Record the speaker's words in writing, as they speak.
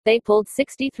They pulled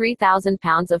 63,000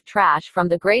 pounds of trash from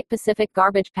the Great Pacific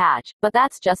Garbage Patch, but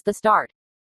that's just the start.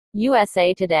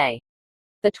 USA Today.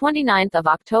 The 29th of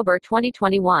October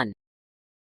 2021.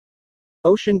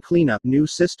 Ocean Cleanup new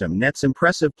system nets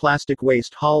impressive plastic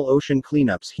waste haul. Ocean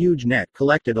Cleanup's huge net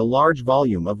collected a large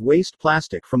volume of waste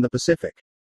plastic from the Pacific.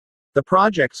 The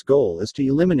project's goal is to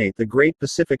eliminate the Great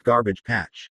Pacific Garbage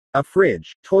Patch. A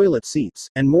fridge, toilet seats,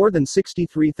 and more than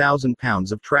 63,000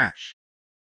 pounds of trash.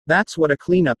 That's what a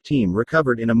cleanup team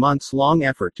recovered in a months-long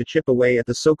effort to chip away at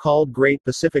the so-called Great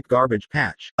Pacific Garbage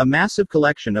Patch, a massive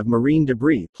collection of marine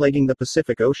debris plaguing the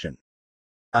Pacific Ocean.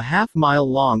 A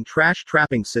half-mile-long trash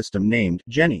trapping system named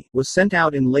Jenny was sent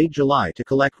out in late July to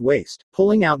collect waste,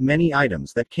 pulling out many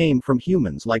items that came from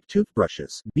humans like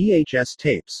toothbrushes, VHS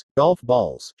tapes, golf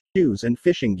balls, shoes and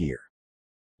fishing gear.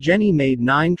 Jenny made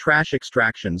 9 trash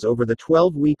extractions over the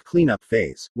 12-week cleanup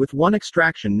phase, with one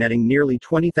extraction netting nearly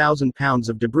 20,000 pounds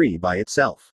of debris by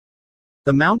itself.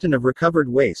 The mountain of recovered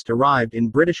waste arrived in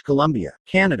British Columbia,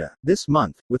 Canada, this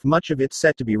month, with much of it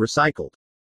set to be recycled.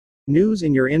 News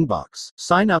in your inbox.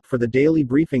 Sign up for the daily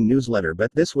briefing newsletter,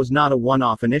 but this was not a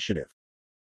one-off initiative.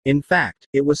 In fact,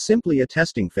 it was simply a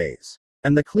testing phase.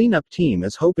 And the cleanup team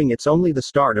is hoping it's only the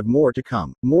start of more to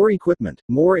come, more equipment,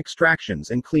 more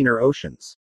extractions and cleaner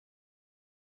oceans.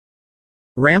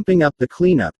 Ramping up the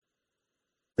cleanup.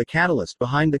 The catalyst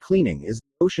behind the cleaning is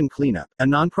Ocean Cleanup, a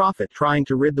nonprofit trying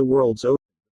to rid the world's ocean.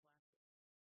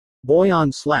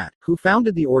 Boyan Slat, who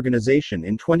founded the organization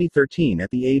in 2013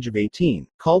 at the age of 18,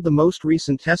 called the most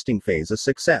recent testing phase a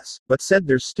success, but said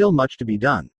there's still much to be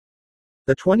done.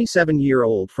 The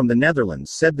 27-year-old from the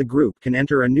Netherlands said the group can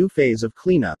enter a new phase of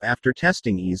cleanup after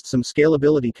testing eased some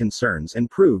scalability concerns and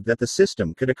proved that the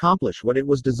system could accomplish what it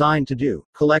was designed to do: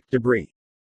 collect debris.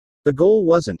 The goal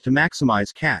wasn't to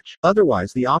maximize catch,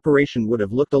 otherwise the operation would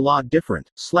have looked a lot different,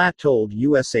 Slat told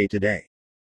USA Today.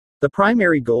 The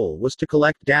primary goal was to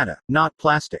collect data, not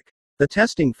plastic. The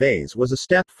testing phase was a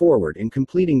step forward in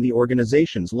completing the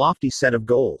organization's lofty set of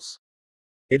goals.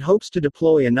 It hopes to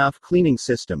deploy enough cleaning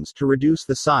systems to reduce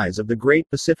the size of the Great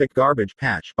Pacific Garbage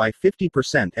Patch by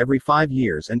 50% every 5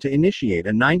 years and to initiate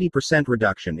a 90%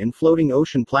 reduction in floating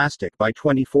ocean plastic by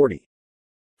 2040.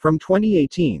 From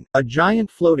 2018, a giant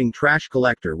floating trash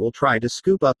collector will try to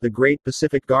scoop up the Great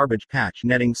Pacific Garbage Patch,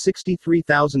 netting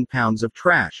 63,000 pounds of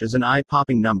trash as an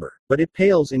eye-popping number, but it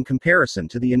pales in comparison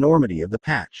to the enormity of the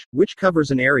patch, which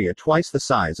covers an area twice the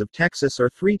size of Texas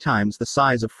or 3 times the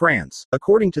size of France,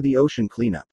 according to the Ocean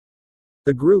Cleanup.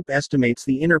 The group estimates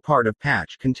the inner part of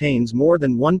patch contains more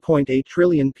than 1.8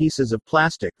 trillion pieces of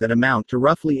plastic that amount to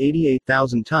roughly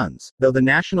 88,000 tons, though the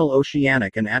National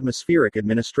Oceanic and Atmospheric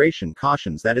Administration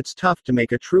cautions that it's tough to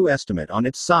make a true estimate on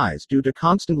its size due to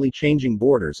constantly changing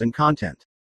borders and content.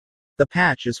 The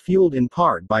patch is fueled in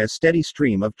part by a steady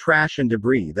stream of trash and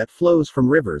debris that flows from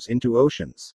rivers into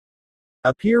oceans.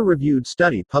 A peer-reviewed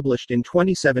study published in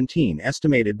 2017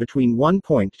 estimated between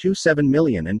 1.27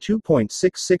 million and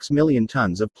 2.66 million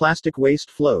tons of plastic waste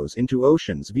flows into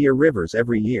oceans via rivers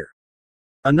every year.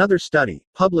 Another study,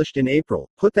 published in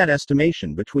April, put that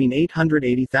estimation between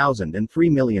 880,000 and 3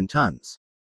 million tons.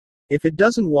 If it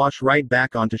doesn't wash right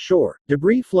back onto shore,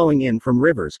 debris flowing in from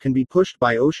rivers can be pushed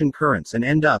by ocean currents and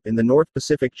end up in the North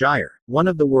Pacific Gyre, one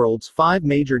of the world's 5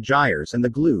 major gyres and the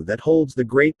glue that holds the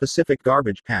Great Pacific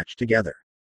Garbage Patch together.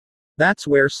 That's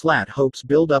where Slat hopes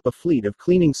build up a fleet of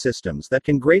cleaning systems that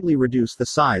can greatly reduce the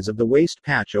size of the waste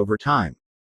patch over time.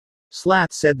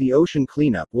 Slat said the Ocean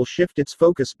Cleanup will shift its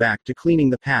focus back to cleaning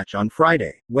the patch on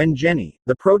Friday, when Jenny,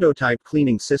 the prototype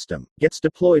cleaning system, gets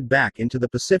deployed back into the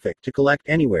Pacific to collect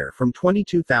anywhere from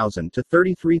 22,000 to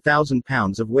 33,000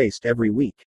 pounds of waste every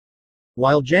week.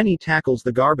 While Jenny tackles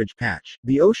the garbage patch,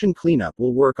 the Ocean Cleanup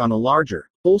will work on a larger,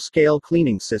 full-scale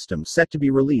cleaning system set to be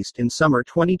released in summer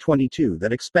 2022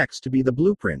 that expects to be the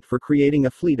blueprint for creating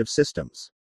a fleet of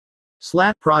systems.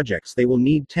 Slat projects they will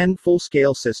need 10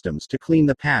 full-scale systems to clean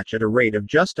the patch at a rate of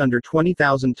just under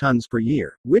 20,000 tons per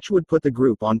year, which would put the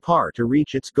group on par to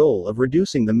reach its goal of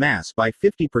reducing the mass by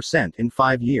 50% in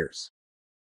 5 years.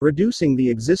 Reducing the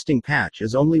existing patch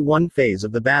is only one phase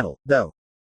of the battle, though.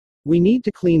 We need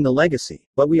to clean the legacy,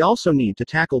 but we also need to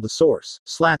tackle the source,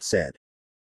 Slat said.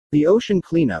 The Ocean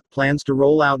Cleanup plans to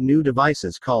roll out new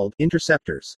devices called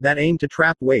interceptors that aim to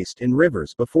trap waste in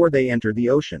rivers before they enter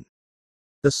the ocean.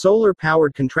 The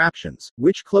solar-powered contraptions,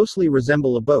 which closely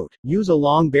resemble a boat, use a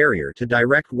long barrier to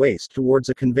direct waste towards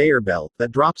a conveyor belt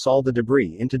that drops all the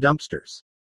debris into dumpsters.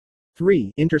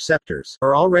 3 interceptors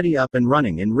are already up and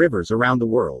running in rivers around the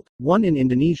world, one in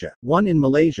Indonesia, one in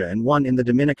Malaysia and one in the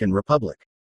Dominican Republic.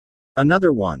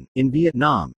 Another one, in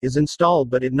Vietnam, is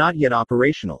installed but it not yet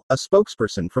operational, a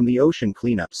spokesperson from the Ocean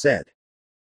Cleanup said.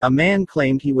 A man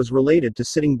claimed he was related to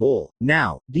Sitting Bull.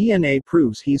 Now, DNA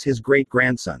proves he's his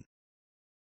great-grandson.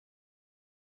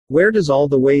 Where does all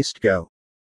the waste go?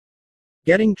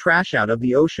 Getting trash out of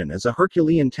the ocean is a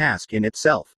Herculean task in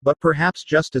itself, but perhaps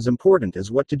just as important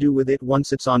is what to do with it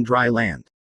once it's on dry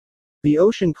land. The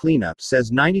Ocean Cleanup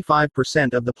says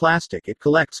 95% of the plastic it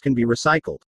collects can be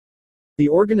recycled. The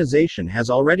organization has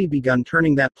already begun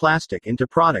turning that plastic into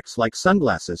products like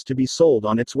sunglasses to be sold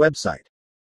on its website.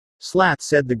 Slatt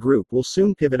said the group will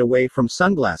soon pivot away from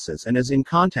sunglasses and is in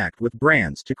contact with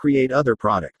brands to create other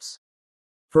products.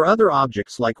 For other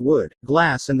objects like wood,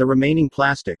 glass, and the remaining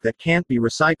plastic that can't be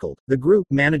recycled, the group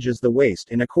manages the waste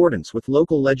in accordance with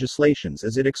local legislations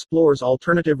as it explores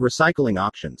alternative recycling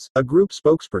options, a group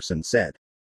spokesperson said.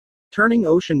 Turning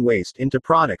ocean waste into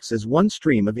products is one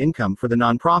stream of income for the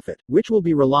nonprofit, which will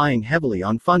be relying heavily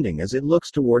on funding as it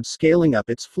looks towards scaling up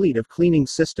its fleet of cleaning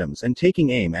systems and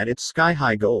taking aim at its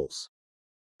sky-high goals.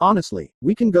 Honestly,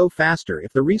 we can go faster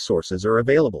if the resources are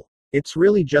available. It's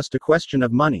really just a question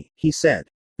of money, he said.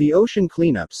 The Ocean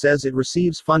Cleanup says it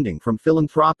receives funding from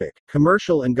philanthropic,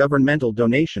 commercial, and governmental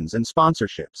donations and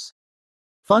sponsorships.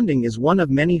 Funding is one of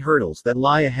many hurdles that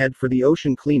lie ahead for the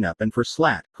Ocean Cleanup and for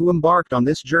Slatt, who embarked on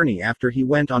this journey after he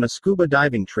went on a scuba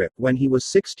diving trip when he was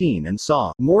 16 and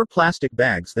saw more plastic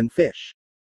bags than fish.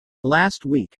 Last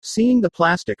week, seeing the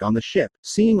plastic on the ship,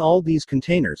 seeing all these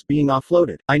containers being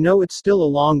offloaded, I know it's still a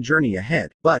long journey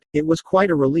ahead, but it was quite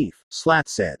a relief, Slatt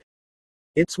said.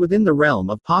 It's within the realm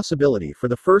of possibility for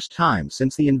the first time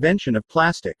since the invention of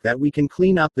plastic that we can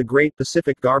clean up the Great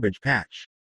Pacific Garbage Patch.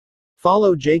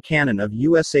 Follow Jay Cannon of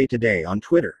USA Today on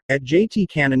Twitter, at JT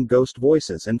Cannon Ghost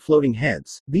Voices and Floating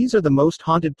Heads. These are the most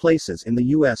haunted places in the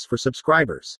US for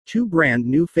subscribers. 2 brand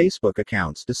new Facebook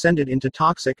accounts descended into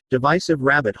toxic, divisive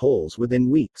rabbit holes within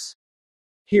weeks.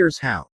 Here's how.